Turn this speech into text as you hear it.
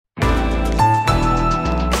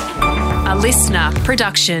listener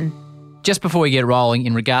production. Just before we get rolling,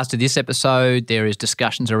 in regards to this episode, there is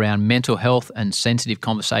discussions around mental health and sensitive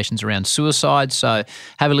conversations around suicide. So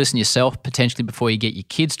have a listen yourself, potentially before you get your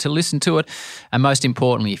kids to listen to it. And most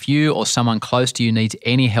importantly, if you or someone close to you needs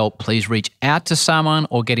any help, please reach out to someone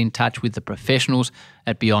or get in touch with the professionals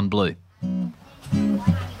at Beyond Blue.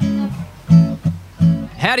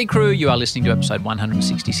 Howdy crew, you are listening to episode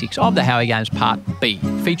 166 of the Howie Games Part B,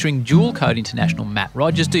 featuring dual code international Matt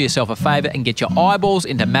Rogers. Do yourself a favour and get your eyeballs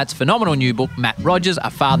into Matt's phenomenal new book, Matt Rogers,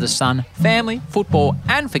 A Father's Son, Family, Football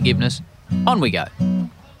and Forgiveness. On we go.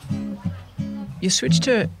 You switched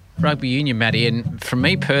to rugby union, Matty, and for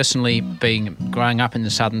me personally, growing up in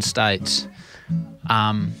the southern states,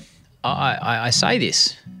 I say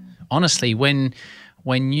this, honestly, when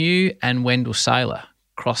you and Wendell Saylor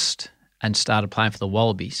crossed and started playing for the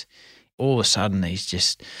Wallabies, all of a sudden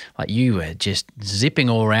you were just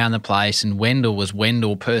zipping all around the place, and Wendell was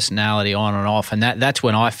Wendell personality on and off, and that's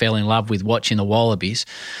when I fell in love with watching the Wallabies.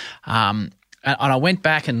 And I went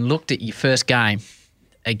back and looked at your first game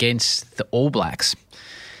against the All Blacks,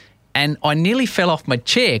 and I nearly fell off my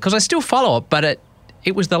chair because I still follow it, but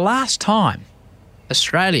it was the last time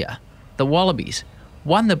Australia, the Wallabies,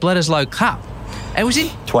 won the Bledisloe Cup. It was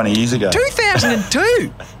in 20 years ago.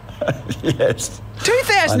 2002. Yes.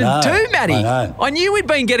 2002, Matty. I knew we'd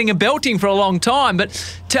been getting a belting for a long time, but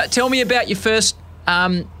tell me about your first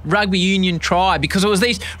rugby union try, because it was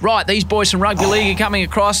these boys from rugby league are coming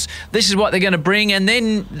across, this is what they're going to bring, and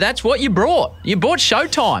then that's what you brought. You brought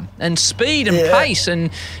showtime and speed and pace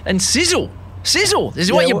and sizzle. Sizzle. This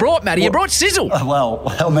is what you brought, Matty. You brought sizzle. Well,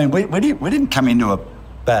 I mean, we didn't come into a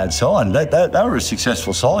bad side. They were a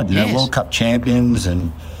successful side, Yes. World Cup champions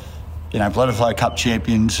and Bledisloe Cup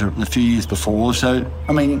champions a few years before. So,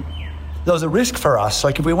 I mean, there was a risk for us.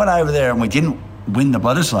 Like, if we went over there and we didn't win the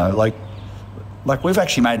Bledisloe, like we've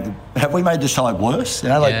actually have we made the side worse?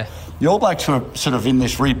 The All Blacks were sort of in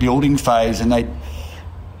this rebuilding phase, and they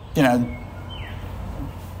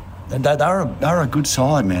were a good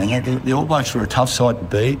side, man. The All Blacks were a tough side to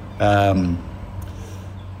beat. But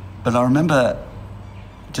I remember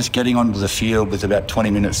just getting onto the field with about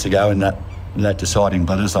 20 minutes to go in that deciding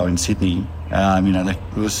Bledisloe in Sydney. It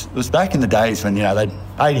was back in the days when, they'd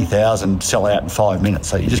 80,000 sell out in 5 minutes,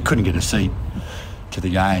 so you just couldn't get a seat to the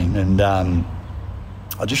game. And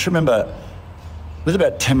I just remember with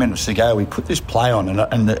about 10 minutes to go, we put this play on,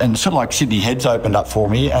 and sort of like Sydney heads opened up for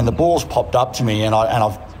me, and the ball's popped up to me, and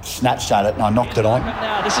I've snatched at it and I knocked it on.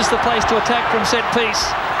 Now this is the place to attack from set piece.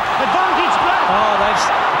 Advantage Black! Oh, they've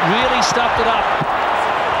really stuffed it up.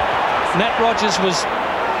 Matt Rogers was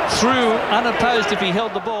through unopposed if he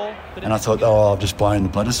held the ball. And I thought, I've just blown the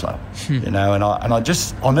Bledisloe, and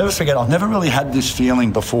I'll never forget, I've never really had this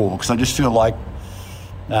feeling before, because I just feel like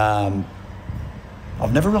I've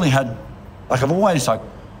never really had, I've always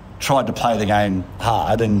tried to play the game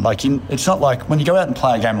hard, and it's not like when you go out and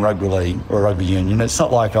play a game of rugby league or a rugby union, it's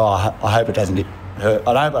not like, I hope it doesn't get hurt.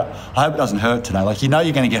 I hope it doesn't hurt today.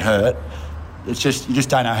 You're going to get hurt. It's just, you just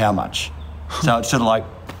don't know how much. So it's sort of like,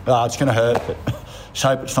 it's going to hurt, but just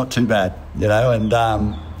hope it's not too bad, And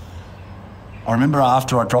I remember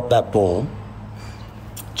after I dropped that ball,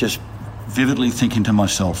 just vividly thinking to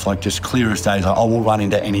myself, just clear as day, I will run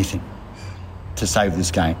into anything to save this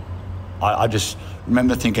game. I just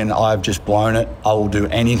remember thinking, I've just blown it. I will do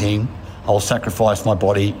anything. I will sacrifice my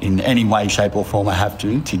body in any way, shape or form I have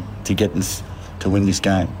to get this, to win this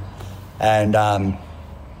game. And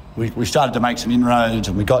we started to make some inroads,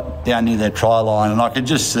 and we got down near their try line, and I could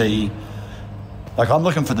just see, I'm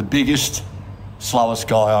looking for the biggest, slowest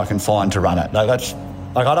guy I can find to run it. I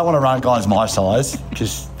don't want to run guys my size,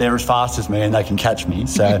 because they're as fast as me and they can catch me.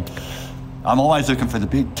 So I'm always looking for the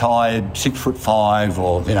big, tired 6'5"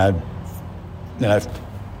 or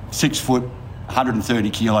 6 foot, 130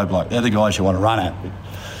 kilo bloke. They're the guys you want to run at,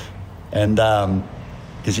 and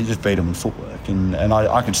because you just beat them in footwork, and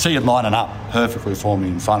I could see it lining up perfectly for me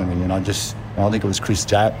in front of me, and I think it was Chris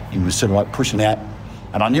Jack. He was sort of pushing out,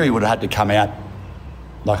 and I knew he would have had to come out.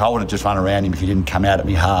 I would have just run around him if he didn't come out at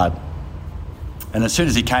me hard. And as soon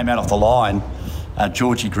as he came out off the line,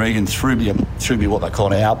 Georgie Gregan threw me what they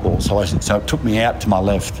call an out ball. So it took me out to my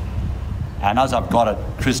left. And as I've got it,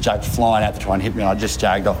 Chris Jack's flying out to try and hit me, and I just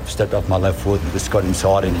stepped off my left foot and just got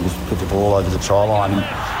inside, and he just put the ball over the try line.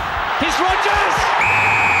 Here's Rogers!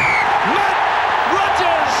 Matt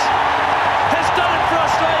Rogers has done it for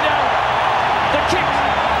Australia. The kick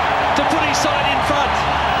to put his side in front.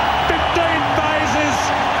 15 phases.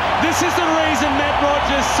 This is the reason Matt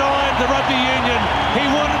Rogers signed the rugby union. He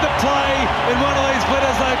wanted to play in one of these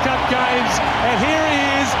Bledisloe Cup games, and here he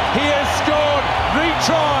is. He has scored the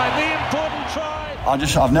try, the important try.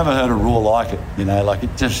 I've never heard a roar like it, you know, like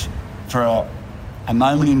it just, for a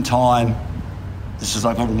moment in time, this is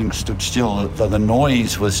like everything stood still. The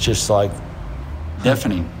noise was just like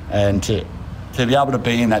deafening, and to be able to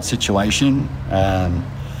be in that situation,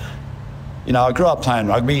 you know, I grew up playing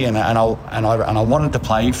rugby, and I wanted to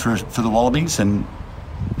play for the Wallabies, and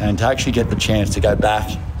to actually get the chance to go back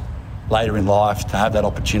later in life, to have that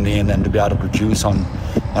opportunity, and then to be able to produce on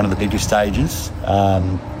one of the biggest stages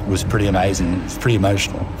was pretty amazing. It's pretty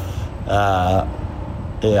emotional.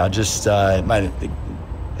 Yeah, I just mate,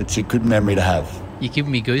 it's a good memory to have. You're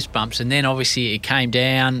giving me goosebumps. And then obviously it came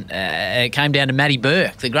down to Matty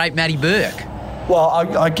Burke, the great Matty Burke. Well,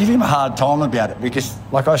 I give him a hard time about it because,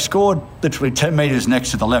 like, I scored literally 10 metres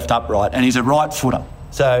next to the left upright, and he's a right footer,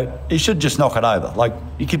 so he should just knock it over. Like,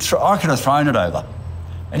 I could have thrown it over.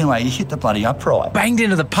 Anyway, he hit the bloody upright. Banged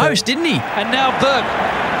into the post, didn't he? And now Burke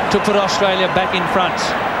to put Australia back in front.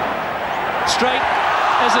 Straight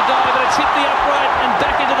as a dive, but it's hit the upright and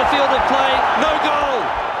back into the field of play. No goal.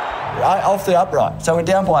 Right off the upright. So we're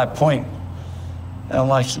down by a point. And I'm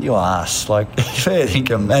like, you arse. Like, fair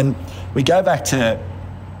dinkum. And we go back to...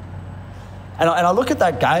 And I look at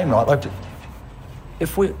that game, right? Like,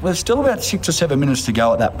 if we're still about 6 or 7 minutes to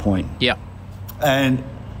go at that point. Yeah. And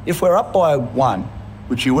if we're up by 1,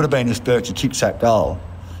 which you would have been if Berkey kicks that goal,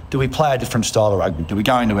 do we play a different style of rugby? Do we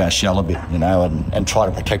go into our shell a bit, you know, and try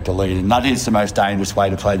to protect the lead? And that is the most dangerous way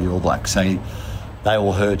to play the All Blacks. They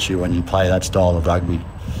will hurt you when you play that style of rugby.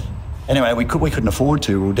 Anyway, we couldn't afford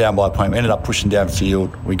to. We were down by a point. We ended up pushing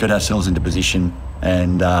downfield. We got ourselves into position,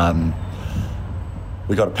 and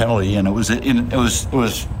we got a penalty. And it was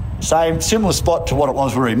similar spot to what it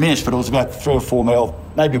was where we missed, but it was about 3 or 4 metres,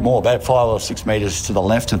 maybe more, about 5 or 6 metres to the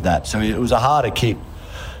left of that. So it was a harder kick.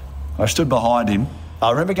 I stood behind him. I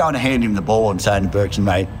remember going to hand him the ball and saying to Berkey,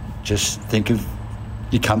 mate, just think of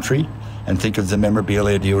your country and think of the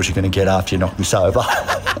memorabilia deals you're going to get after you knock this over.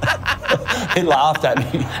 He laughed at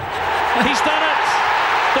me. He's done it.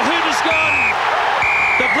 The hoot is gone.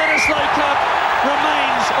 The Bledisloe Cup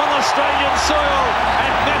remains on Australian soil,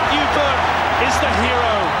 and Matthew Burke is the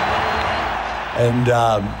hero. And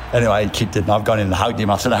anyway, he kicked it, and I've gone in and hugged him.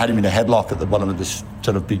 I sort of had him in a headlock at the bottom of this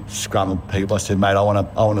sort of big scrum of people. I said, mate, I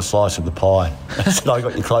want a slice of the pie. I said, I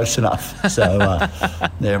got you close enough. So,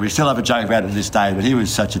 yeah, we still have a joke about it to this day, but he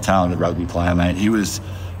was such a talented rugby player, mate. He was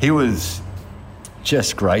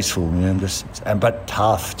just graceful, man, but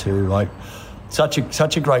tough too. Like, such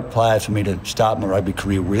a great player for me to start my rugby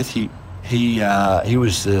career with. He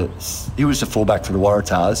was the fullback for the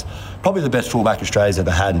Waratahs, probably the best fullback Australia's ever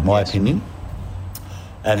had, in my opinion.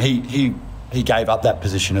 And he gave up that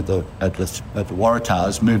position at the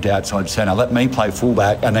Waratahs, moved outside centre, let me play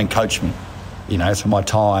fullback, and then coached me. You know, for my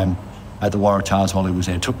time at the Waratahs while he was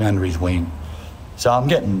there, took me under his wing. So I'm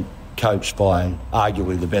getting coached by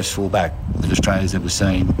arguably the best fullback that Australia's ever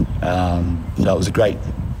seen. So it was a great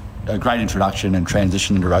introduction and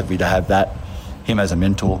transition into rugby to have him as a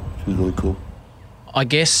mentor. It was really cool. I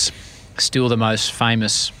guess still the most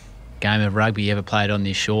famous game of rugby ever played on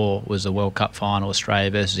this shore was the World Cup final, Australia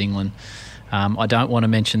versus England. I don't want to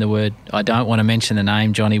mention the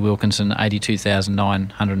name Johnny Wilkinson.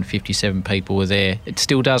 82,957 people were there. It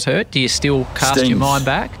still does hurt. Do you still cast your mind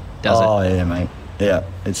back? Does it? Oh, yeah, mate. Yeah,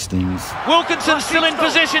 it stings. Wilkinson still in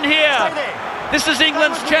position here. This is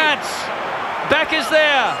England's chance. Back is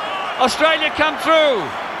there. Australia come through.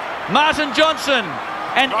 Martin Johnson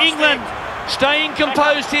and England staying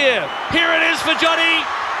composed here. Here it is for Johnny.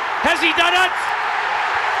 Has he done it?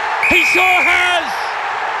 He sure has.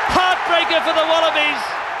 Heartbreaker for the Wallabies.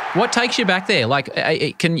 What takes you back there? Like,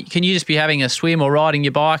 can you just be having a swim or riding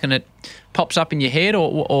your bike and it pops up in your head,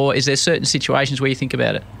 or is there certain situations where you think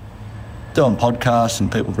about it? Doing podcasts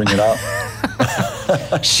and people bring it up.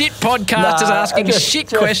 Shit podcasters asking shit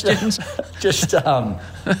questions. It's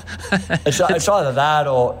either that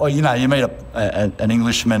or you know, you meet an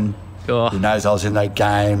Englishman who knows I was in that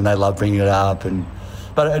game. They love bringing it up,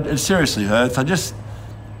 but it seriously hurts.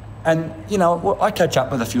 And you know, I catch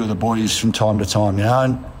up with a few of the boys from time to time, you know,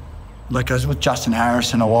 and like I was with Justin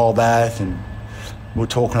Harrison a while back, and we were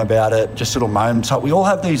talking about it, just little moments. Like, we all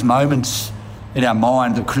have these moments in our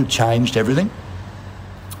mind that could have changed everything.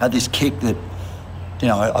 I had this kick that, you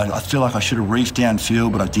know, I feel like I should have reached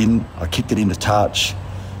downfield, but I didn't. I kicked it into touch.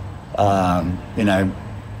 You know,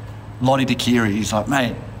 Lonnie Dakiri, he's like,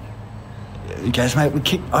 mate, he goes, mate,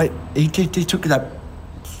 he took that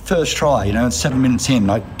first try, you know, and 7 minutes in,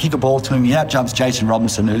 I kick a ball to him, he out jumps Jason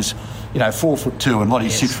Robinson, who's, you know, 4'2" and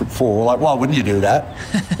Lottie's 6'4". Like, why wouldn't you do that?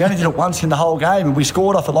 We only did it once in the whole game and we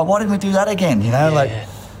scored off it. Like, why didn't we do that again? You know,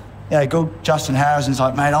 good Justin Harrison's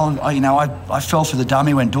like, mate, I fell for the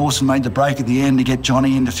dummy when Dawson made the break at the end to get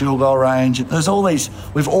Johnny into field goal range. There's all these,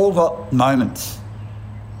 we've all got moments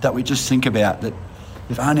that we just think about that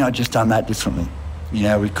if only I'd just done that differently,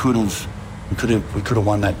 we could have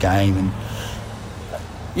won that game. And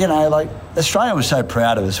Australia was so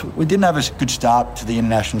proud of us. We didn't have a good start to the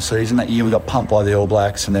international season that year. We got pumped by the All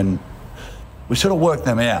Blacks, and then we sort of worked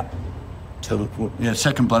them out. So,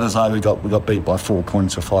 second Bledisloe, we got beat by 4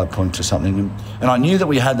 points or 5 points or something, and I knew that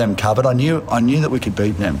we had them covered. I knew that we could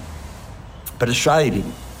beat them, but Australia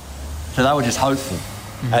didn't. So they were just hopeful,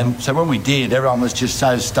 and so when we did, everyone was just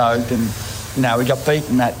so stoked, and we got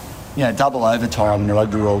beaten that double overtime in the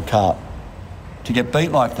Rugby World Cup. To get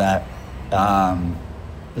beat like that,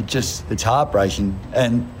 it's heartbreaking,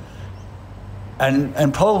 and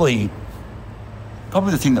probably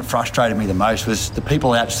the thing that frustrated me the most was the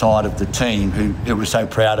people outside of the team who were so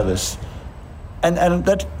proud of us, and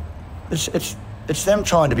that it's them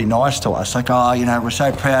trying to be nice to us, like, we're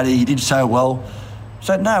so proud of you, you did so well.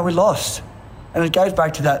 So no, we lost, and it goes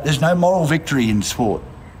back to that. There's no moral victory in sport.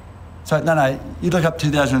 So no, you look up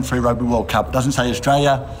 2003 Rugby World Cup. It doesn't say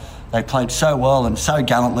Australia. They played so well and so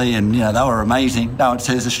gallantly, and they were amazing. No, it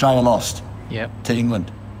says Australia lost to England,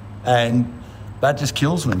 and that just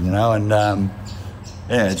kills me, And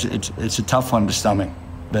it's a tough one to stomach.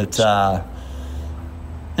 But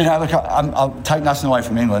look, I'll take nothing away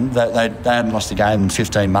from England. They hadn't lost a game in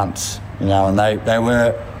 15 months, and they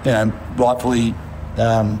were rightfully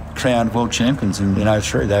crowned world champions in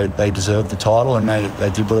 03. They deserved the title, and they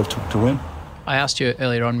did what it took to win. I asked you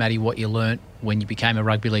earlier on, Matty, what you learnt when you became a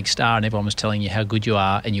rugby league star, and everyone was telling you how good you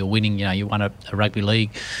are, and you're winning. You won a rugby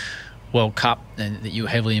league World Cup and that you were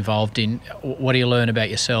heavily involved in. What do you learn about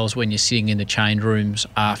yourselves when you're sitting in the change rooms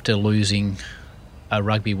after losing a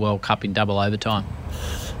Rugby World Cup in double overtime?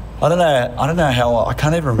 I don't know how. I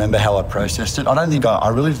can't even remember how I processed it. I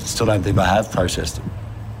really still don't think I have processed it.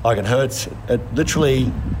 Like, it hurts. It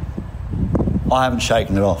literally, I haven't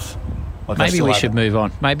shaken it off. Like, maybe we should move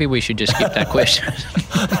on. Maybe we should just skip that question.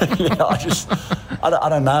 I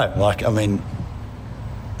don't know. Like,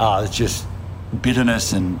 it's just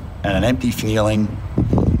bitterness and an empty feeling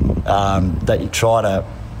that you try to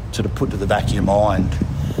sort of put to the back of your mind.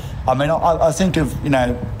 I think of,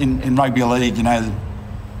 in rugby league,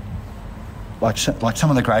 like some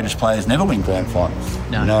of the greatest players never win grand finals.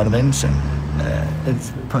 No. You know what I mean? So,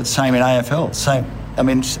 it's the same in AFL. Same.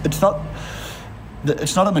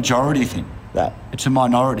 It's not a majority thing, that. It's a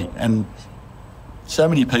minority. And so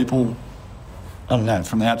many people, I don't know,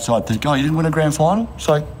 from the outside think, you didn't win a grand final? It's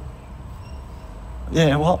like,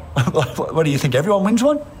 yeah, well, what do you think? Everyone wins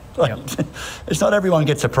one? It's not everyone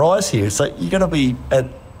gets a prize here. It's like, you got to be,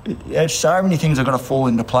 so many things have got to fall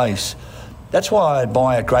into place. That's why I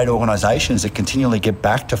admire great organisations that continually get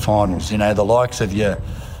back to finals, the likes of your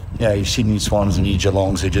Sydney Swans and your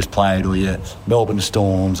Geelongs who just played, or your Melbourne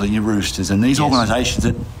Storms or your Roosters, and these organisations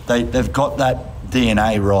that they've got that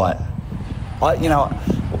DNA right.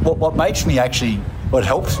 What makes me actually, what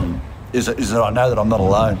helps me is that I know that I'm not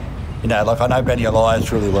alone. I know Benny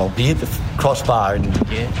Elias really well. He hit the crossbar and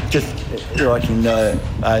just like in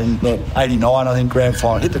 89, I think, grand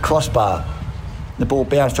final, hit the crossbar. The ball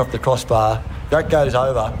bounced off the crossbar. That goes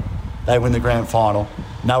over. They win the grand final.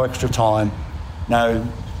 No extra time. No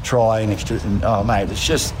try and extra. And, mate,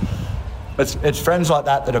 it's friends like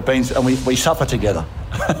that have been, and we suffer together.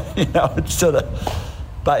 It's sort of.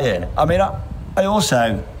 But yeah, I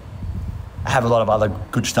also have a lot of other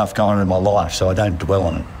good stuff going on in my life, so I don't dwell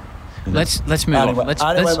on it. Let's move on.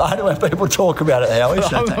 I don't when people talk about it, Howie.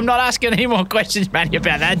 I'm not asking any more questions, Matty,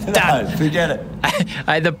 about that. Done. No, forget it.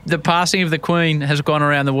 Hey, the passing of the Queen has gone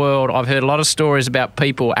around the world. I've heard a lot of stories about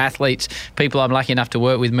people, athletes, people I'm lucky enough to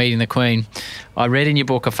work with meeting the Queen. I read in your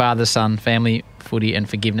book, A Father's Son, Family, Footy and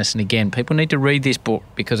Forgiveness. And again, people need to read this book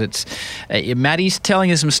because it's Matty's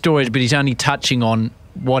telling us some stories, but he's only touching on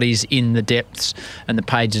what is in the depths and the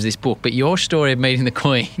pages of this book. But your story of meeting the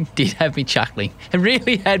Queen did have me chuckling. It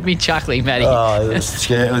really had me chuckling, Matty. Oh, it was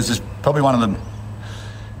scary. It was just probably one of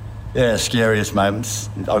the scariest moments.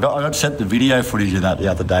 I got sent the video footage of that the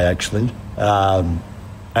other day, actually. And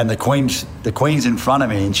the Queen's in front of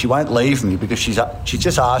me, and she won't leave me because she's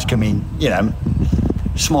just asking me,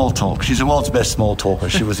 small talk. She's the world's best small talker.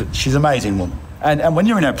 She's an amazing woman. And when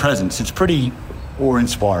you're in her presence, it's pretty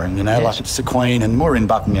awe-inspiring, yes. Like it's the Queen, and we're in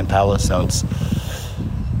Buckingham Palace, so it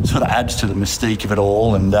sort of adds to the mystique of it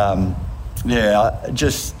all. And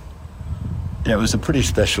it was a pretty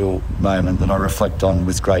special moment that I reflect on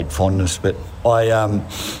with great fondness. But I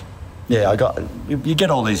you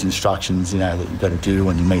get all these instructions, that you've got to do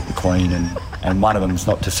when you meet the Queen, and one of them is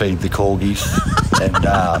not to feed the corgis. And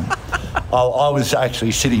I was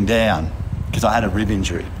actually sitting down because I had a rib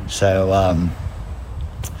injury. So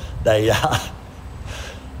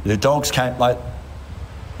the dogs came,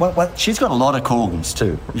 she's got a lot of corgis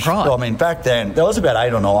too. Right. I mean, back then, there was about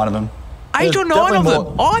 8 or 9 of them. 8 or 9 of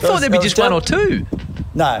them? I thought there'd be just 1 or 2.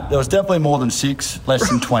 No, there was definitely more than 6, less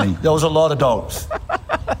than 20. There was a lot of dogs.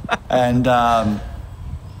 And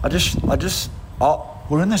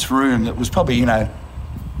we're in this room that was probably, I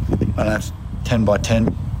don't know, 10 by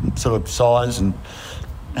 10 sort of size, and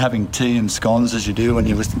having tea and scones as you do when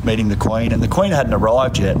you were meeting the Queen. And the Queen hadn't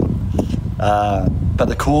arrived yet. But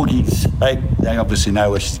the corgis, they obviously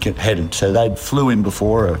know where she's headed, so they flew in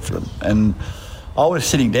before her. And I was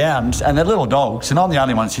sitting down, and they're little dogs, and I'm the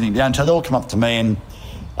only one sitting down, so they all come up to me, and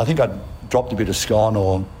I think I'd dropped a bit of scone,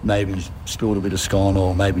 or maybe spilled a bit of scone,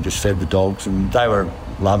 or maybe just fed the dogs, and they were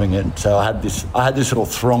loving it. So I had this little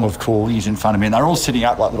throng of corgis in front of me, and they're all sitting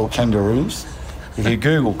up like little kangaroos. If you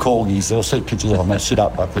Google corgis, they'll see pictures of them. They sit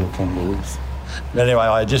up like little kangaroos. But anyway,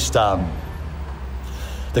 I just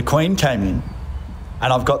the Queen came in,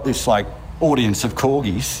 and I've got this audience of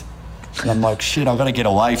corgis, and I'm like, shit, I've got to get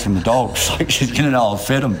away from the dogs. She's gonna know I've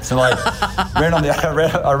fed them. So I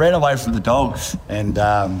ran away from the dogs, and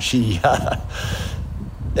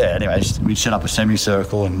anyway, we set up a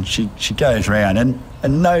semicircle, and she goes round,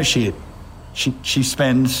 and no shit, she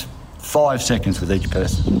spends 5 seconds with each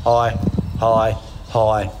person.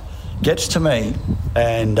 Hi, gets to me,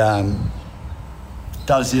 and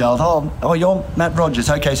does the old, oh, you're Matt Rogers,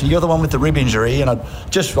 okay, so you're the one with the rib injury, and I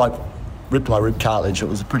just ripped my rib cartilage. It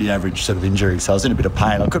was a pretty average sort of injury, so I was in a bit of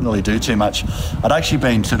pain. I couldn't really do too much. I'd actually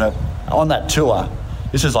been sort of on that tour.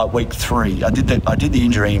 This was like week 3. I did the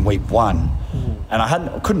injury in week 1, and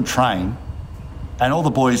I couldn't train. And all the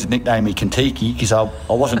boys nicknamed me Kentucky because I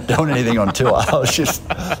wasn't doing anything on tour. I was just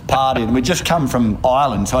partying. We'd just come from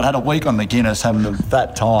Ireland, so I'd had a week on the Guinness, having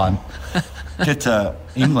that time. Get to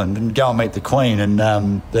England and go and meet the Queen, and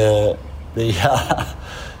the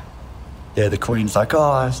Queen's like,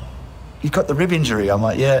 oh, you've got the rib injury. I'm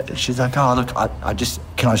like, yeah. She's like, oh, look,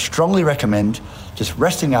 can I strongly recommend just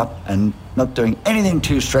resting up and not doing anything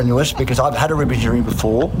too strenuous, because I've had a rib injury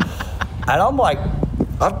before. And I'm like,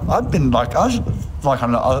 I've been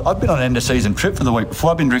on an end of season trip for the week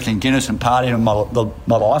before. I've been drinking Guinness and partying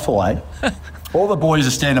my life away. All the boys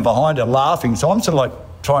are standing behind her laughing, so I'm sort of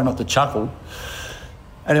trying not to chuckle.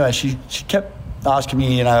 Anyway, she kept asking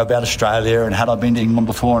me, about Australia and had I been to England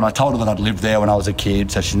before, and I told her that I'd lived there when I was a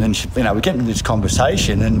kid. So we get into this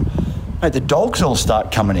conversation, and the dogs all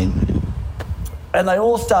start coming in, and they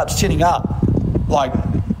all start sitting up, like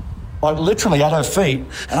literally at her feet,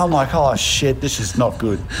 and I'm like, oh shit, this is not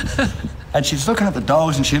good. And she's looking at the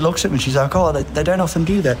dogs, and she looks at me, and she's like, oh, they don't often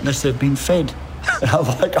do that unless they've been fed. And I'm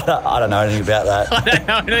like, I don't know anything about that. I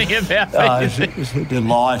don't know anything about that. They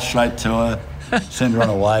lie straight to her, send her on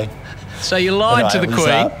her way. So you lied to the Queen.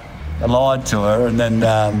 I lied to her, and then,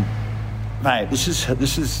 mate, this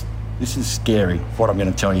is scary. What I'm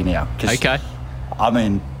going to tell you now. Okay. I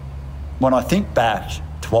mean, when I think back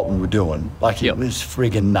to what we were doing, it was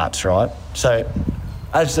friggin' nuts, right? So,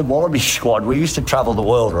 as the Wallaby squad, we used to travel the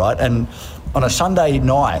world, right? And on a Sunday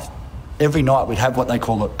night, every night we'd have what they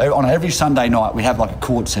call it. On every Sunday night, we'd have a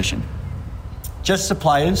court session. Just the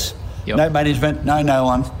players, no management, no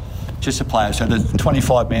one. Just the players. So the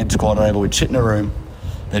 25-man squad or whatever, we'd sit in a room.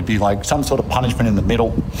 There'd be some sort of punishment in the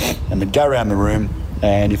middle, and we'd go around the room,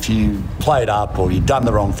 and if you played up or you'd done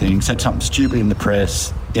the wrong thing, said something stupid in the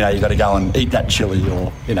press, you got to go and eat that chili,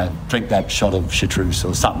 or, drink that shot of chartreuse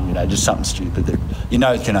or something, just something stupid that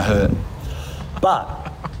it's going to hurt.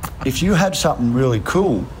 But if you had something really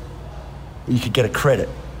cool, you could get a credit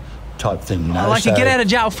type thing, Like a get out of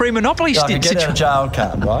jail free Monopoly stick. Like a get out of jail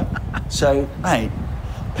card, right? So, mate,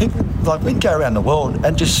 people, we'd go around the world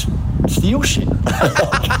and just steal shit.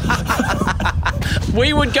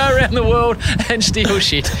 We would go around the world and steal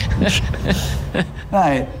shit.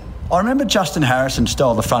 Mate, I remember Justin Harrison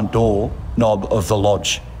stole the front door knob of the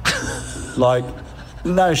lodge.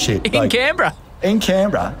 No shit. In Canberra? In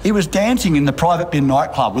Canberra. He was dancing in the Private Bin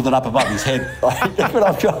nightclub with it up above his head.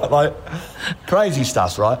 Crazy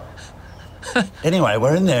stuff, right? Anyway,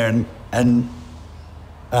 we're in there, and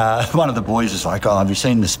one of the boys is like, oh, have you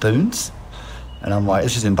seen the spoons? And I'm like,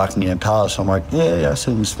 this is in Buckingham Palace. I'm like, yeah, I've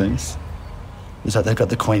seen the spoons. He's like, they've got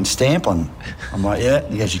the Queen's stamp on them. I'm like, yeah.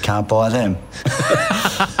 He goes, you can't buy them.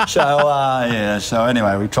 So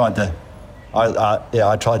anyway, we tried to,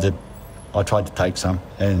 I tried to take some.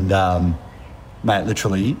 And, mate,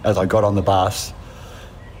 literally, as I got on the bus,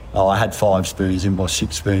 I had 5 spoons or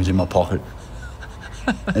 6 spoons in my pocket.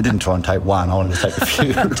 I didn't try and take one. I wanted to take a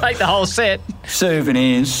few. Take the whole set.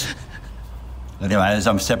 Souvenirs. Anyway, as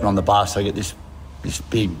I'm stepping on the bus, I get this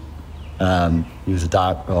big, he was a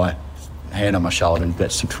dark guy, hand on my shoulder, about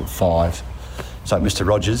 6'5". So, Mr.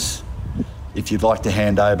 Rogers, if you'd like to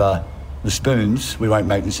hand over the spoons, we won't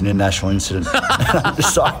make this an international incident. I'm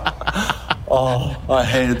just like, I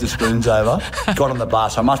handed the spoons over, got on the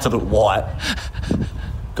bus. I must have looked white.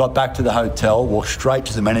 Got back to the hotel, walked straight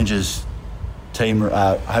to the manager's team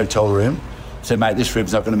hotel room. Said, mate, this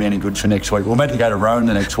rib's not going to be any good for next week. We're meant to go to Rome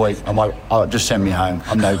the next week. I'm like, just send me home.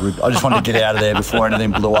 I'm no good. I just wanted to get out of there before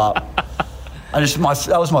anything blew up.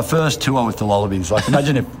 That was my first tour with the Wallabies. Like,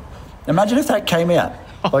 imagine if that came out.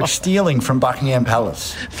 Like stealing from Buckingham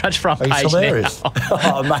Palace. That's front page it's hilarious. now.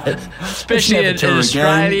 Oh, mate. Especially in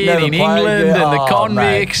Australia, in England, and the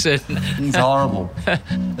convicts. Mate. It's horrible.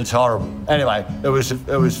 It's horrible. Anyway, it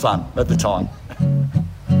was fun at the time.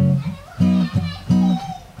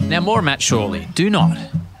 Now, more on Matt shortly. Do not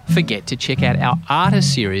forget to check out our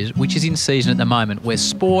Artist series, which is in season at the moment, where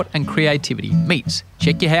sport and creativity meets.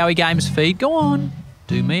 Check your Howie Games feed. Go on.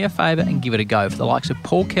 Do me a favour and give it a go for the likes of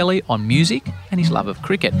Paul Kelly on music and his love of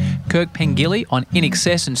cricket, Kirk Pengilly on In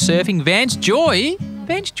Excess and surfing, Vance Joy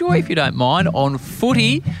if you don't mind, on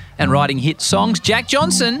footy and writing hit songs, Jack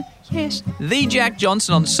Johnson, yes, the Jack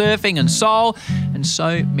Johnson on surfing and soul, and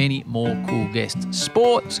so many more cool guests.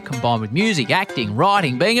 Sports combined with music, acting,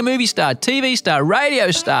 writing, being a movie star, TV star,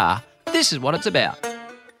 radio star. This is what it's about.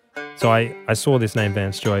 So I saw this name,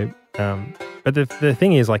 Vance Joy, but the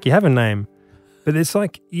thing is, like, you have a name, but it's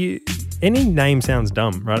like any name sounds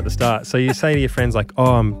dumb right at the start. So you say to your friends like,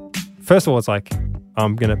 first of all, it's like,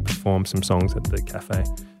 I'm going to perform some songs at the cafe.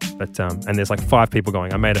 But and there's like 5 people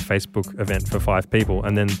going. I made a Facebook event for 5 people.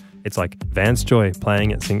 And then it's like Vance Joy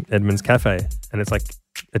playing at St. Edmund's Cafe. And it's like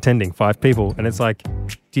attending 5 people. And it's like,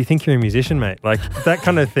 do you think you're a musician, mate? Like that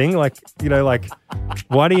kind of thing. Like, you know, like,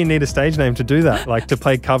 why do you need a stage name to do that? Like to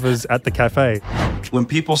play covers at the cafe. When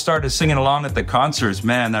people started singing along at the concerts,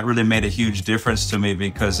 man, that really made a huge difference to me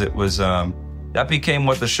because it was, that became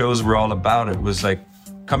what the shows were all about. It was like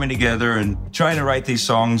coming together and trying to write these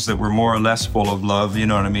songs that were more or less full of love, you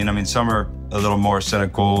know what I mean? I mean, some are a little more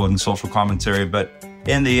cynical and social commentary, but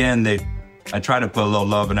in the end, I try to put a little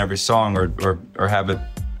love in every song or have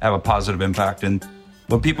a positive impact. And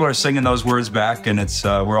when people are singing those words back and it's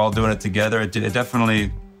we're all doing it together, it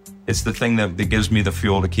definitely, it's the thing that gives me the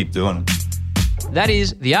fuel to keep doing it. That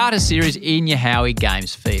is the Artist series in your Howie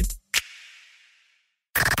Games feed.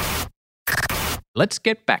 Let's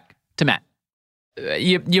get back to Matt.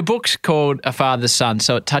 Your book's called A Father's Son,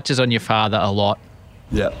 so it touches on your father a lot.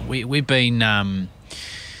 Yeah. We've been,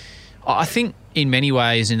 I think in many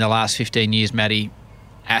ways in the last 15 years, Matty,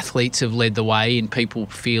 athletes have led the way in people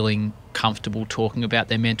feeling comfortable talking about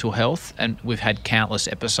their mental health. And we've had countless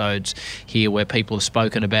episodes here where people have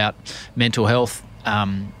spoken about mental health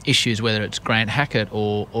issues, whether it's Grant Hackett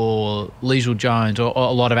or Liesl Jones or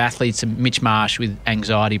a lot of athletes, Mitch Marsh with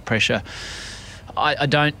anxiety, pressure. I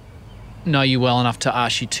don't know you well enough to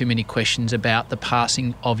ask you too many questions about the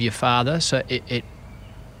passing of your father, so it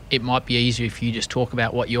might be easier if you just talk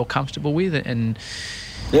about what you're comfortable with and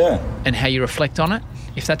how you reflect on it,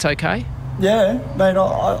 if that's okay. Yeah, mate.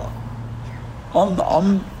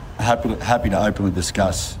 I'm happy to openly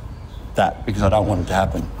discuss that because I don't want it to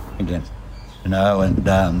happen again. You know, and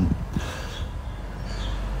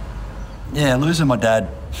losing my dad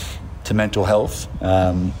to mental health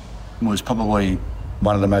was probably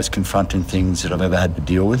one of the most confronting things that I've ever had to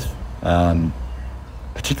deal with,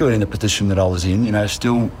 particularly in the position that I was in, you know,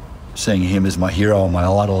 still seeing him as my hero and my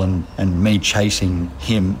idol and me chasing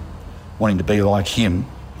him, wanting to be like him,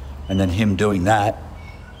 and then him doing that,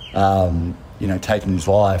 you know, taking his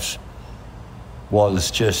life was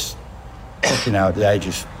just, you know, at the age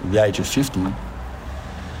of 50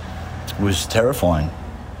 was terrifying.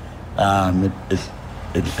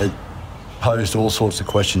 It posed all sorts of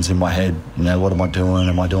questions in my head. You know, what am I doing?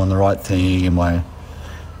 Am I doing the right thing? What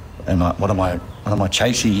am I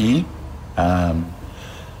chasing here?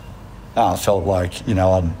 I felt like, you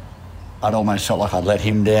know, I'd almost felt like I'd let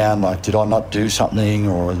him down. Like, did I not do something,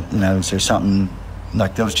 or, you know, is there something?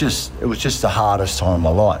 Like, it was just the hardest time of my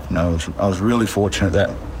life. You know, I was really fortunate that,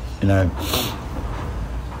 you know,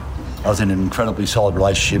 I was in an incredibly solid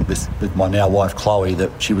relationship with my now wife Chloe,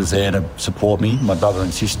 that she was there to support me, my brother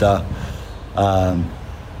and sister.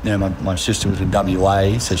 You know, my sister was in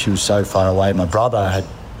WA, so she was so far away. My brother had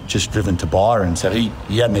just driven to Byron, so he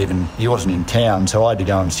wasn't in town, so I had to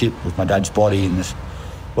go and sit with my dad's body in this.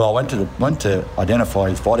 Well, I went to identify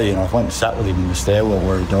his body, and I went and sat with him in the stairwell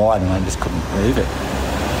where he died, and I just couldn't believe it.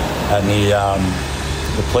 And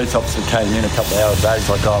the police officer came in a couple of hours later. He's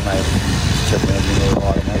like, "Oh, mate, check me everything all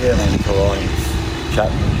right." I'm like, "Yeah, man, it's all right." He's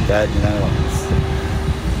chatting with his dad, you know.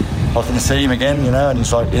 I was going to see him again, you know, and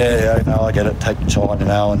he's like, "Yeah, no, I get it. Take your time, you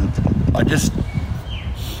know." And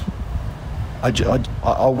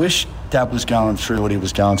I wish Dad was going through what he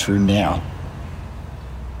was going through now.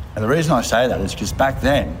 And the reason I say that is because back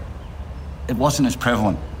then, it wasn't as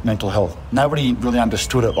prevalent, mental health. Nobody really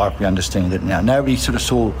understood it like we understand it now. Nobody sort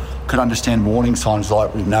of could understand warning signs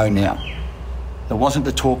like we know now. It wasn't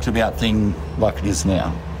the talked about thing like it is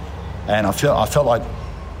now. And I felt like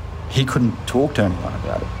he couldn't talk to anyone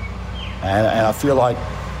about it. And I feel like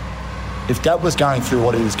if Dad was going through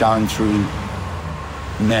what he was going through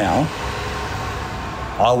now,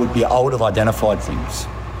 I would have identified things.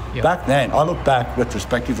 Yep. Back then, I look back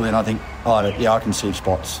retrospectively and I think, oh, yeah, I can see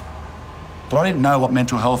spots. But I didn't know what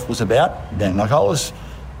mental health was about then. Like I was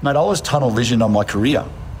tunnel visioned on my career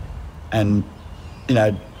and, you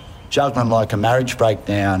know, juggling like a marriage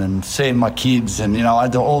breakdown and seeing my kids and, you know, I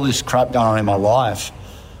had all this crap going on in my life.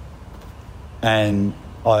 And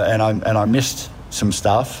I missed some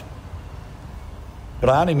stuff. But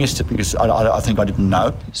I only missed it because I think I didn't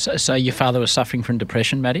know. So your father was suffering from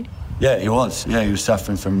depression, Matty? Yeah, he was. Yeah, he was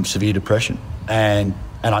suffering from severe depression. And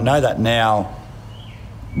I know that now.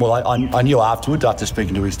 Well, I knew afterwards, after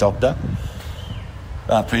speaking to his doctor,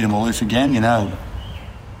 Peter Maloof again, you know.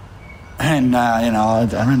 And, you know,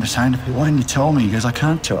 I remember saying to people, "Why didn't you tell me?" He goes, "I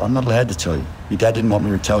can't tell. I'm not allowed to tell you. Your dad didn't want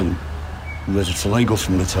me to tell you. He goes, it's illegal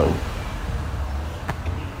for me to tell you."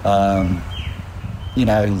 You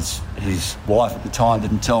know, his wife at the time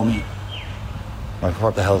didn't tell me. Like,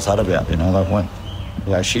 what the hell is that about? You know, like, what?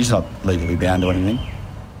 You know, she's not legally bound to anything.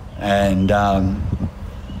 And,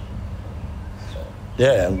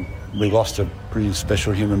 yeah, we lost a pretty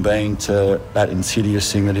special human being to that insidious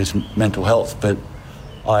thing that is mental health. But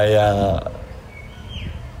it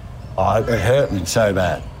hurt me so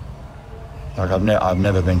bad. Like, I've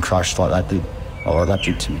never been crushed like that did, or that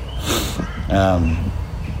did to me.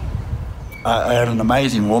 I had an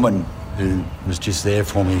amazing woman who was just there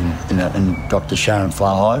for me, in Dr. Sharon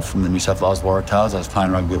Flahive from the New South Wales Waratahs. I was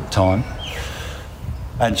playing rugby at the time.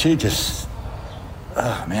 And she just,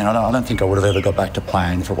 oh man, I don't think I would have ever got back to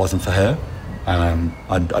playing if it wasn't for her.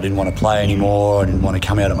 I didn't want to play anymore. I didn't want to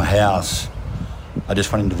come out of my house. I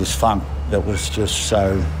just went into this funk that was just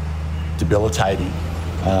so debilitating.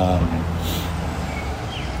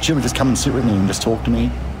 She would just come and sit with me and just talk to me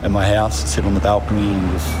at my house, sit on the balcony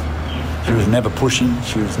and just... She was never pushing,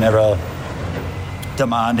 she was never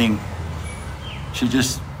demanding. She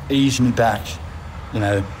just eased me back, you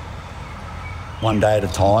know, one day at a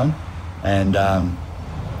time. And,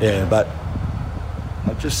 yeah, but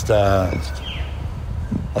I just, I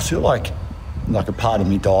feel like a part of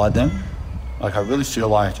me died then. Like, I really feel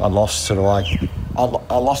like I lost sort of like,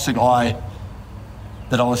 I lost the guy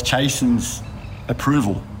that I was chasing's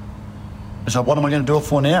approval. It's like, what am I going to do it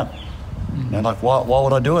for now? You know, like, why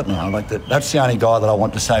would I do it now? Like, that's the only guy that I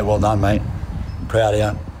want to say, well done, mate. I'm proud of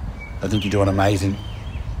you. I think you're doing amazing.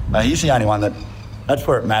 He's the only one that's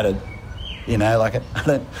where it mattered. You know, like,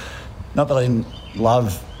 not that I didn't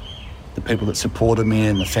love the people that supported me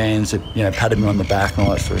and the fans that, you know, patted me on the back and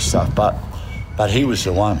all that sort of stuff, but he was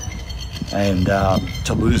the one. And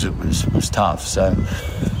to lose it was tough. So,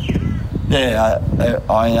 yeah,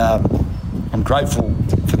 I'm grateful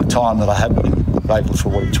for the time that I had with him. I'm grateful for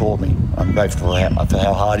what he taught me. I'm grateful for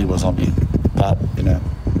how hard he was on me. But, you know,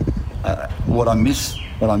 what I miss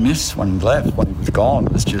when he left, when he was gone,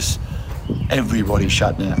 was just everybody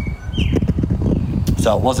shut down.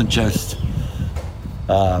 So it wasn't just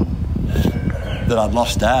that I'd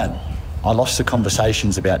lost Dad. I lost the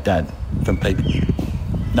conversations about Dad from people.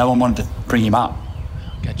 No one wanted to bring him up.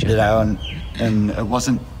 Gotcha. You know, and it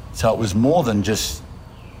wasn't, so it was more than just,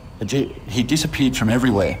 he disappeared from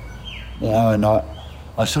everywhere. You know, and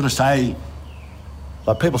I sort of say,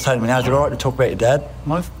 like, people say to me now, is it all right to talk about your dad?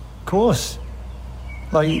 I'm like, of course.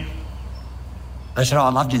 Like, they said, oh,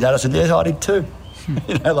 I loved your dad. I said, yes, I did too.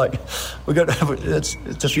 You know, like, it's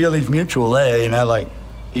a feelings mutual there, you know, like,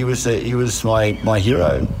 he was my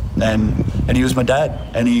hero, and he was my dad,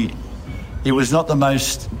 and he was not the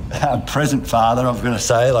most present father, I was going to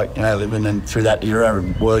say, like, you know, living through that era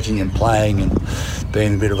and working and playing and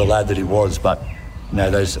being a bit of a lad that he was, but, you know,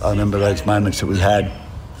 I remember those moments that we had,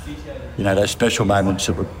 you know, those special moments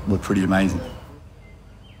that were pretty amazing.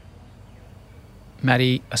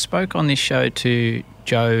 Matty, I spoke on this show to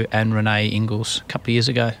Joe and Renee Ingles a couple of years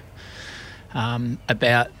ago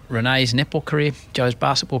about Renee's netball career, Joe's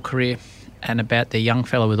basketball career, and about the young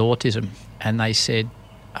fellow with autism. And they said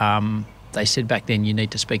they said back then, you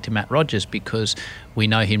need to speak to Matt Rogers because we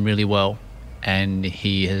know him really well and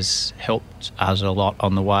he has helped us a lot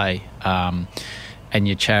on the way. And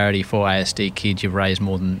your charity for ASD kids, you've raised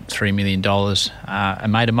more than $3 million. A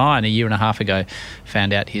mate of mine a year and a half ago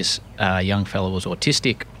found out his young fellow was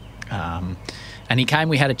autistic. And he came,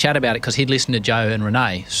 we had a chat about it because he'd listened to Joe and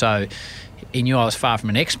Renee. So he knew I was far from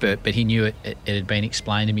an expert, but he knew it had been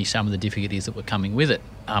explained to me, some of the difficulties that were coming with it.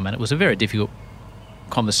 And it was a very difficult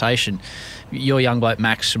conversation. Your young bloke,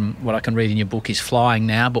 Max, from what I can read in your book, is flying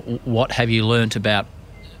now, but what have you learnt about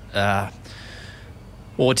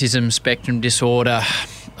autism spectrum disorder?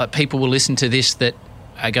 People will listen to this that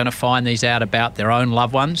are going to find these out about their own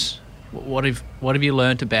loved ones. What have you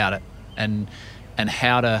learnt about it, and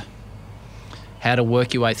how to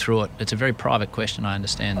work your way through it? It's a very private question, I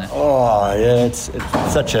understand that. Oh, yeah, it's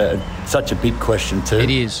such a big question too. It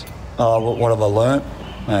is. What have I learnt?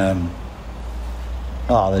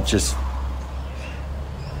 It's just,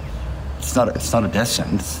 it's not a death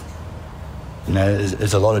sentence. You know,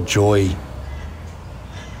 there's a lot of joy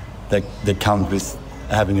that comes with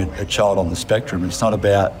having a child on the spectrum. It's not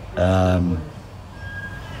about,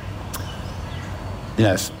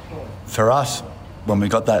 for us, when we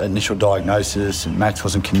got that initial diagnosis and Max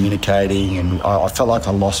wasn't communicating, and I felt like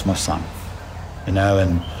I lost my son, and I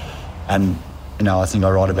think I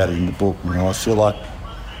write about it in the book. I feel like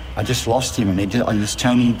I just lost him, and I just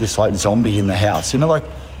turned into this like zombie in the house.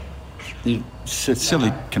 It's a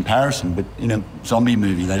silly comparison, but in a zombie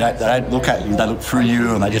movie, they don't look at you, they look through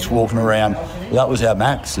you, and they're just walking around. Well, that was our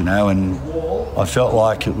Max, and I felt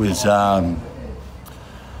like it was.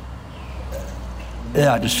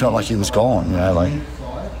 I just felt like he was gone,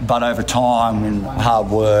 But over time and hard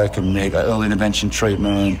work and early intervention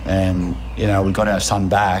treatment, and we got our son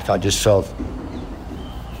back, I just felt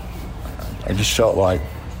like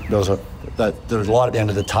there was a light at the end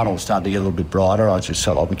of the tunnel, started to get a little bit brighter. I just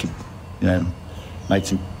felt like we could, make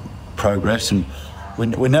some progress, and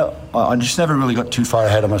I just never really got too far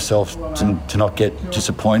ahead of myself to not get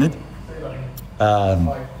disappointed.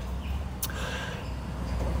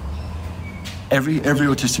 Every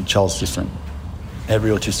autistic child's different.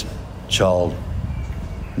 Every autistic child,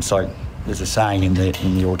 it's like there's a saying in the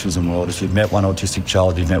autism world: if you've met one autistic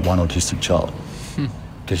child, you've met one autistic child.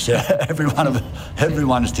 Because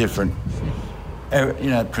everyone is different.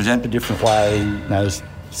 Present a different way.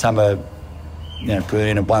 Some are,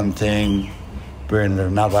 brilliant at one thing, brilliant at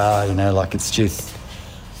another. It's just,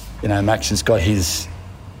 Max has got his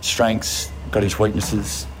strengths, got his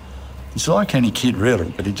weaknesses. It's like any kid,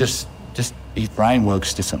 really, but he just his brain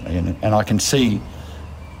works differently, and I can see,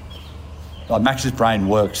 like Max's brain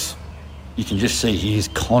works. You can just see he is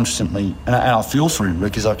constantly, and I feel for him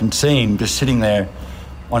because I can see him just sitting there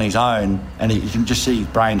on his own, and you can just see his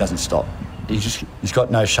brain doesn't stop. He's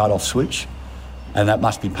got no shut-off switch, and that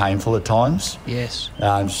must be painful at times. Yes.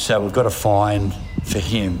 So we've got to find for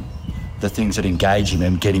him the things that engage him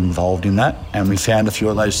and get him involved in that. And we found a few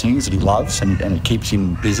of those things that he loves, and it keeps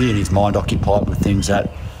him busy and his mind occupied with things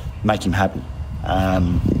that make him happy.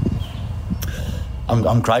 I'm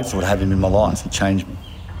grateful to have him in my life. He changed me.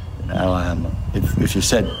 If you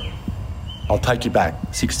said, I'll take you back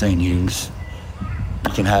 16 years,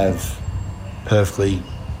 you can have perfectly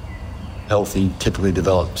healthy, typically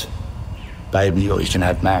developed baby, or you can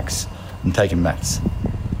have Max and take him Max.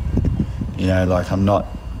 I'm not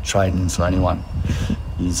trading for anyone.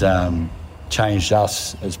 He's changed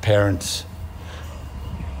us as parents,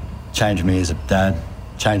 changed me as a dad,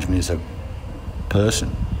 changed me as a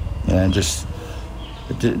person, just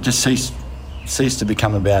ceased to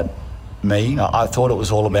become about me. I thought it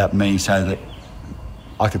was all about me so that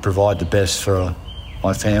I could provide the best for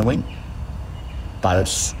my family, but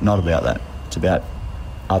it's not about that. It's about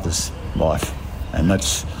others' life, and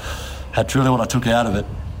that's really what I took out of it.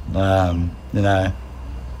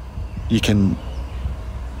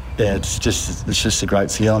 It's just a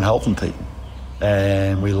great feeling helping people,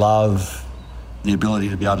 and we love the ability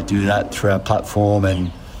to be able to do that through our platform.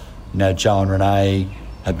 And Joe and Renee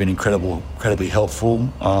have been incredibly helpful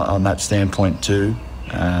on that standpoint too.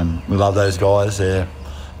 We love those guys. They're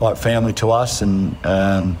like family to us, and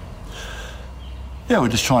we're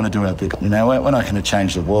just trying to do our bit. We're not going to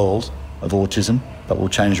change the world of autism, but we'll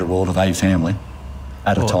change the world of a family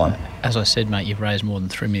at a time. As I said, mate, you've raised more than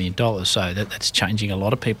 $3 million, so that's changing a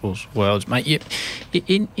lot of people's worlds, mate.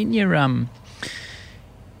 In your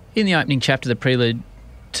in the opening chapter, the prelude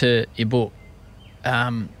to your book,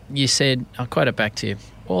 you said, I'll quote it back to you: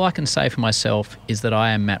 "All I can say for myself is that I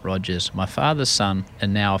am Matt Rogers, my father's son,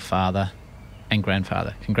 and now a father and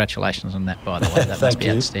grandfather." Congratulations on that, by the way. That must be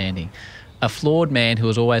outstanding. "A flawed man who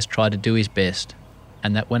has always tried to do his best,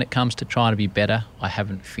 and that when it comes to trying to be better, I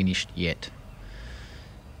haven't finished yet.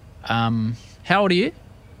 How old are you?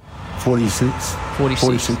 46.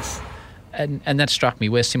 46. And that struck me.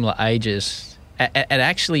 We're similar ages. It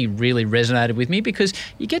actually really resonated with me because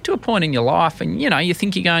you get to a point in your life and, you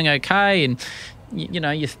think you're going okay and,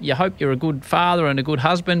 you hope you're a good father and a good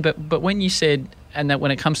husband. But when you said, and that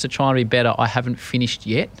when it comes to trying to be better, I haven't finished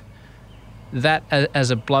yet, that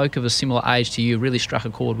as a bloke of a similar age to you really struck a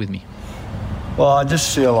chord with me. Well, I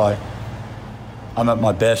just feel like I'm at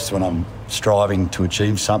my best when I'm striving to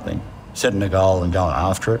achieve something, setting a goal and going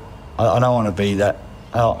after it. I don't want to be that.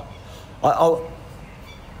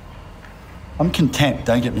 I'm content,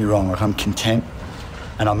 don't get me wrong. Like, I'm content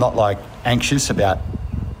and I'm not like anxious about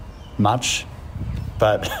much,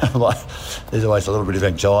 but like, there's always a little bit of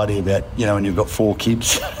anxiety about, when you've got 4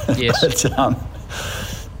 kids. Yes.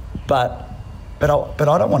 But I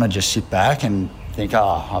don't want to just sit back and think,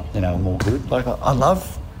 I'm all good. Like, I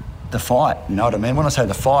love the fight, you know what I mean? When I say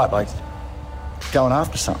the fight, like going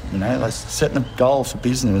after something, like setting a goal for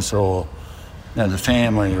business or, the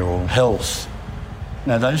family or health.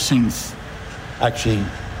 Those things actually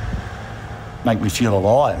make me feel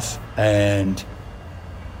alive. And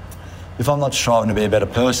if I'm not striving to be a better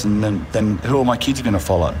person, then who are my kids going to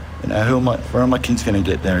follow? Where are my kids going to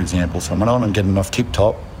get their examples from? I don't want to get them off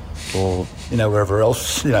TikTok or, wherever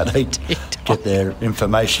else, they get their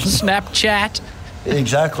information. Snapchat.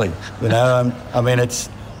 Exactly.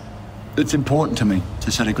 It's important to me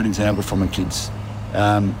to set a good example for my kids.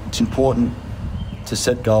 It's important to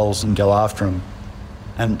set goals and go after them.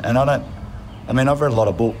 And I've read a lot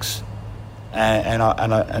of books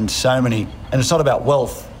and so many, and it's not about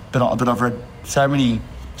wealth, but I've read so many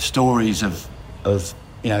stories of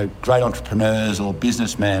great entrepreneurs or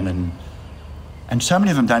businessmen and so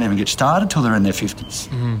many of them don't even get started till they're in their 50s.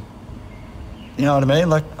 Mm-hmm. You know what I mean?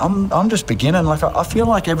 Like, I'm just beginning. Like, I feel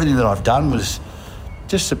like everything that I've done was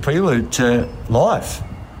just a prelude to life.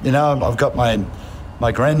 I've got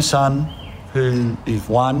my grandson, who is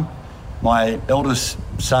 1. My eldest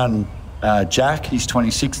son, Jack, he's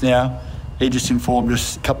 26 now. He just informed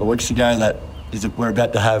us a couple of weeks ago that we're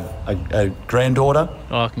about to have a granddaughter.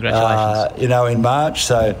 Oh, congratulations. In March.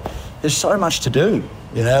 So there's so much to do,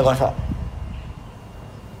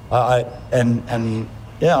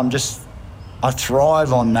 I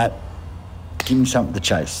thrive on that. Give me something to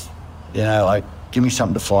chase, give me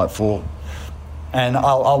something to fight for. And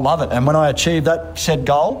I'll love it. And when I achieve that said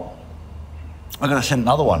goal, I've got to set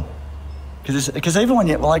another one. Because even when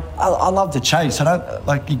I love to chase. I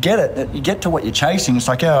don't, you get it. You get to what you're chasing. It's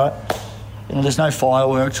like, all right, there's no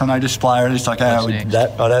fireworks or no display. It's like,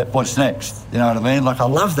 what's next? You know what I mean? Like, I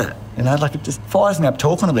love that. It just fires me up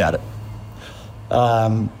talking about it.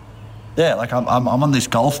 I'm on this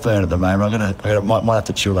golf burn at the moment. I might have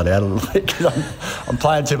to chill that out a little bit because I'm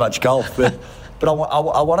playing too much golf. But I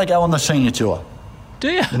want to go on the senior tour. Do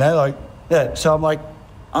you? So I'm like,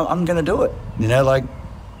 I'm going to do it.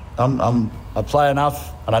 I play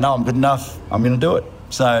enough and I know I'm good enough. I'm going to do it.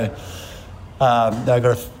 So I've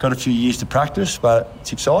got a few years to practice, but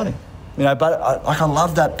it's exciting. But I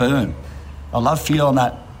love that burn. I love feeling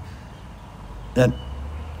that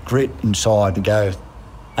grit inside to go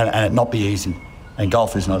and it not be easy. And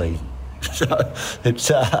golf is not easy. So it's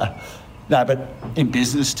but in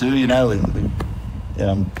business too,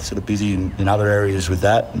 I'm sort of busy in other areas with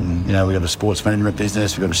that. And we've got a sports management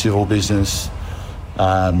business, we've got a civil business.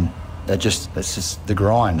 That's just the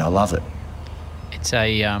grind. I love it. It's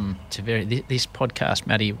this podcast,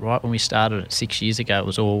 Matty, right when we started it 6 years ago, it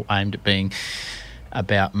was all aimed at being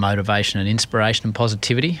about motivation and inspiration and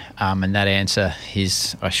positivity. And that answer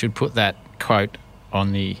is, I should put that quote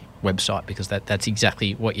on the website because that's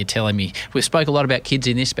exactly what you're telling me. We spoke a lot about kids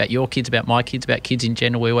in this, about your kids, about my kids, about kids in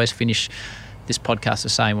general. We always finish this podcast the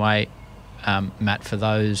same way, Matt, for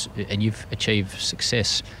those, and you've achieved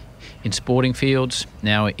success in sporting fields,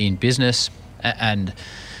 now in business, and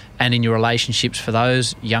in your relationships. For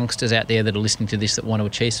those youngsters out there that are listening to this that want to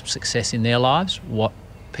achieve some success in their lives, what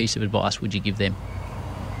piece of advice would you give them?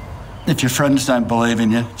 If your friends don't believe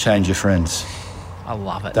in you, change your friends. I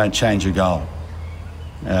love it. Don't change your goal.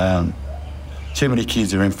 Too many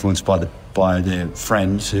kids are influenced by their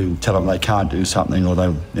friends who tell them they can't do something, or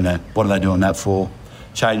what are they doing that for?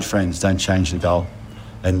 Change friends, don't change the goal,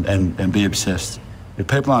 and be obsessed. If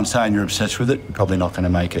people aren't saying you're obsessed with it, you're probably not going to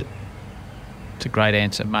make it. It's a great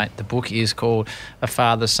answer, mate. The book is called A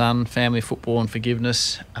Father-Son, Family, Football and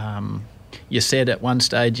Forgiveness. You said at one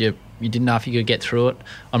stage you didn't know if you could get through it.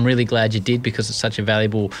 I'm really glad you did because it's such a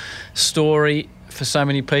valuable story for so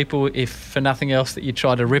many people, if for nothing else, that you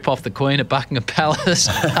tried to rip off the Queen at Buckingham Palace.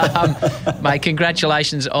 Mate,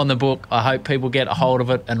 congratulations on the book. I hope people get a hold of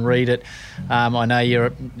it and read it. I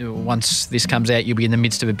know once this comes out, you'll be in the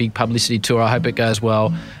midst of a big publicity tour. I hope it goes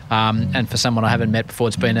well. And for someone I haven't met before,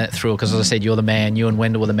 it's been a thrill because, as I said, you're the man. You and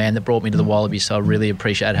Wendell were the man that brought me to the Wallabies, so I really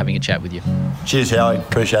appreciate having a chat with you. Cheers, Howie.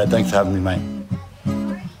 Appreciate it. Thanks for having me, mate.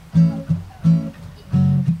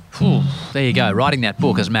 There you go. Writing that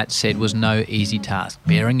book, as Matt said, was no easy task.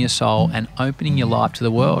 Bearing your soul and opening your life to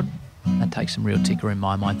the world, that takes some real ticker in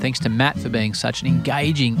my mind. Thanks to Matt for being such an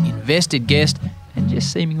engaging, invested guest and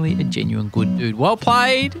just seemingly a genuine good dude. Well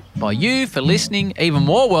played by you for listening. Even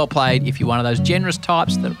more well played if you're one of those generous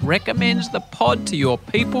types that recommends the pod to your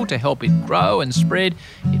people to help it grow and spread.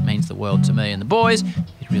 It means the world to me and the boys.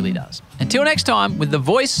 It really does. Until next time, with the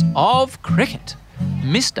voice of cricket,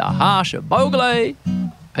 Mr. Harsha Bhogle.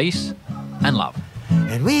 Peace and love.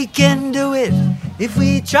 And we can do it if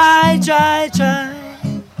we try.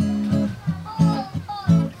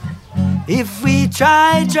 If we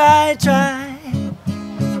try.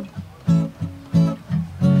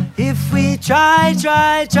 If we try.